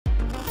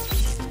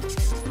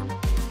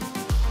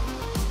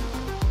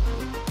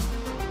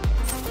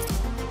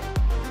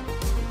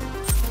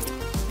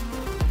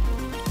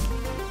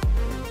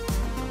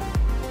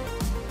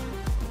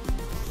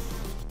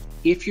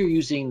if you're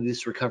using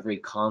this recovery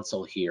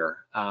console here,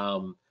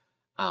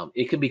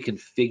 it can be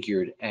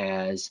configured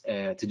as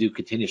to do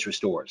continuous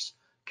restores.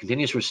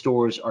 Continuous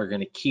restores are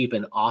going to keep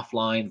an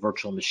offline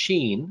virtual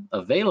machine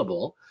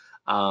available,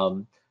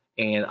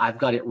 and I've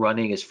got it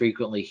running as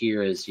frequently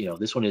here as,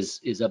 this one is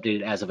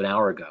updated as of an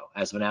hour ago,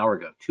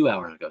 2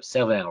 hours ago,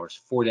 7 hours,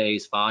 4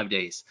 days, 5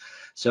 days.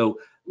 So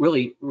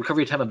really,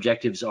 recovery time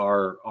objectives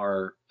are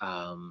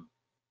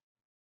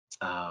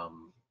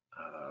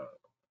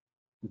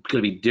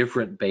going to be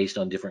different based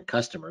on different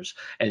customers,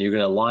 and you're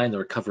going to align the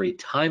recovery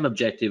time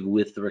objective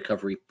with the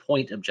recovery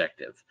point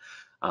objective.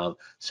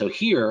 So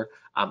here,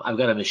 I've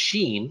got a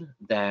machine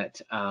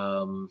that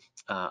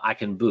I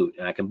can boot,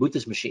 and I can boot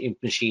this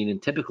machine in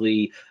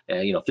typically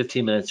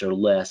 15 minutes or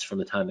less from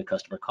the time the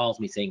customer calls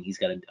me saying he's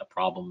got a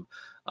problem,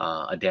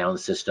 a down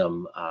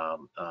system,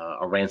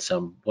 a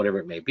ransom, whatever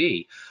it may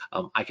be.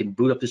 I can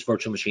boot up this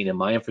virtual machine in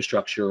my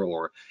infrastructure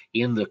or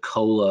in the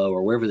colo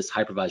or wherever this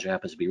hypervisor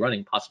happens to be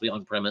running, possibly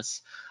on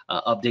premise,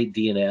 update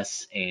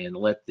DNS, and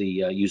let the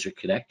user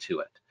connect to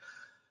it.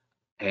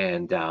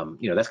 And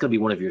that's going to be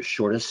one of your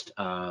shortest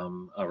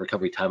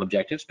recovery time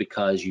objectives,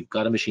 because you've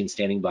got a machine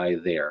standing by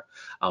there.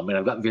 And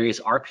I've got various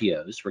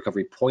RPOs,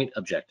 recovery point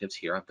objectives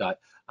here. I've got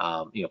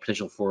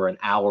potential for an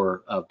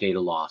hour of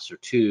data loss, or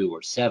 2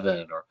 or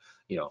 7, or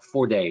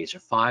 4 days or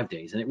 5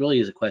 days. And it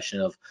really is a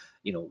question of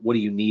what do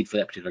you need for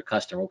that particular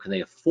customer? What can they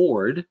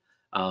afford?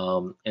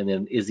 And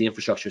then is the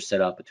infrastructure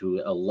set up to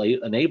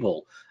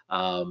enable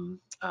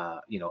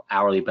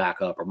hourly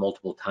backup or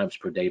multiple times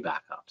per day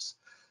backups?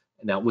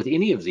 Now, with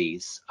any of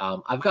these,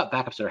 I've got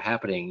backups that are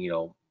happening,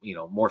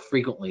 more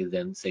frequently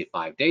than, say,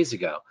 5 days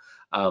ago.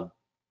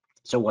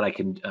 So what I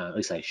can, at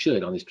least I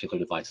should, on these particular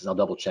devices, I'll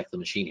double check the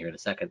machine here in a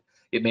second.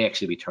 It may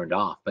actually be turned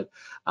off, but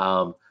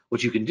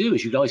what you can do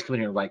is you can always come in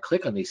here and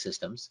right-click on these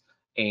systems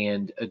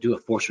and do a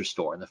force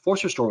restore. And the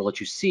force restore will let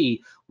you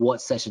see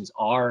what sessions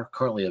are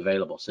currently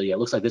available. So yeah, it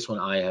looks like this one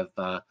I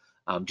have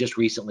just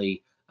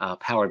recently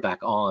powered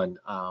back on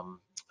from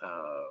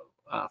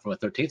a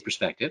 13th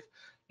perspective,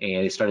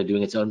 and it started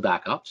doing its own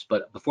backups.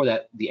 But before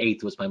that, the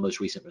 8th was my most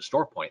recent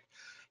restore point.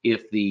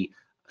 If the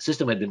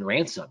system had been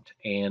ransomed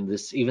and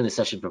even the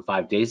session from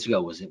 5 days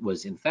ago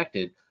was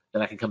infected,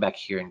 then I can come back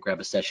here and grab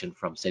a session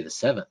from, say, the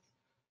 7th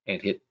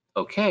and hit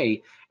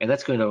OK, and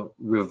that's going to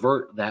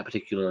revert that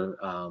particular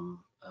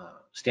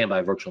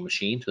standby virtual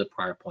machine to the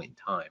prior point in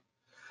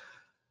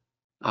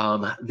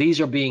time. These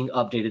are being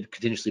updated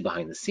continuously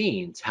behind the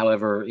scenes.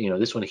 However,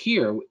 this one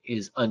here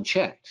is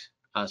unchecked.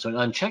 So an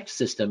unchecked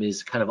system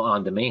is kind of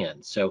on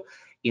demand. So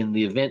in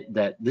the event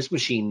that this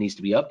machine needs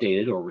to be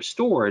updated or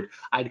restored,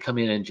 I'd come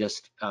in and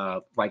just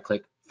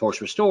right-click force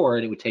restore,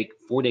 and it would take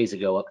 4 days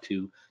ago up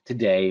to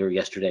today or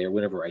yesterday or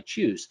whenever I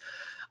choose.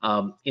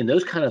 In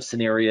those kind of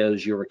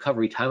scenarios, your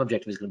recovery time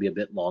objective is going to be a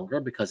bit longer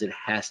because it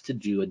has to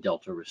do a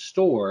delta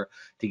restore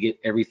to get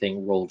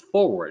everything rolled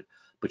forward.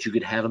 But you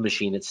could have a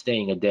machine that's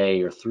staying a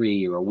day or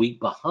 3 or a week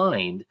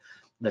behind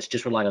that's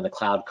just relying on the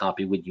cloud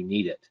copy when you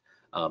need it.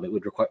 It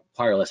would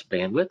require less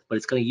bandwidth, but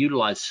it's going to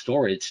utilize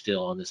storage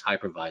still on this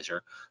hypervisor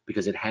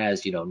because it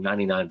has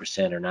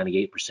 99% or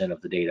 98% of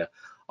the data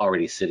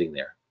already sitting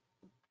there.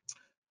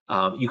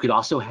 You could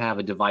also have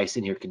a device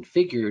in here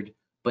configured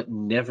but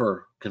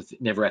never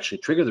actually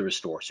trigger the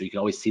restore. So you can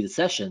always see the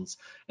sessions,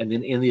 and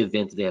then in the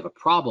event that they have a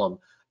problem,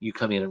 you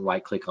come in and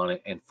right-click on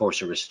it and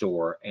force a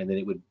restore, and then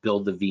it would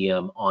build the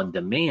VM on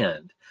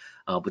demand.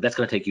 But that's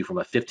going to take you from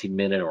a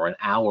 15-minute or an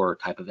hour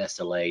type of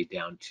SLA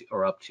down to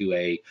or up to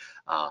a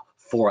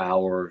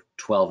 4-hour,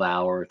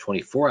 12-hour,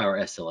 24-hour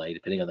SLA,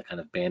 depending on the kind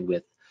of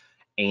bandwidth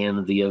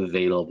and the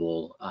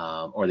available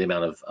or the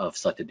amount of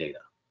selected data.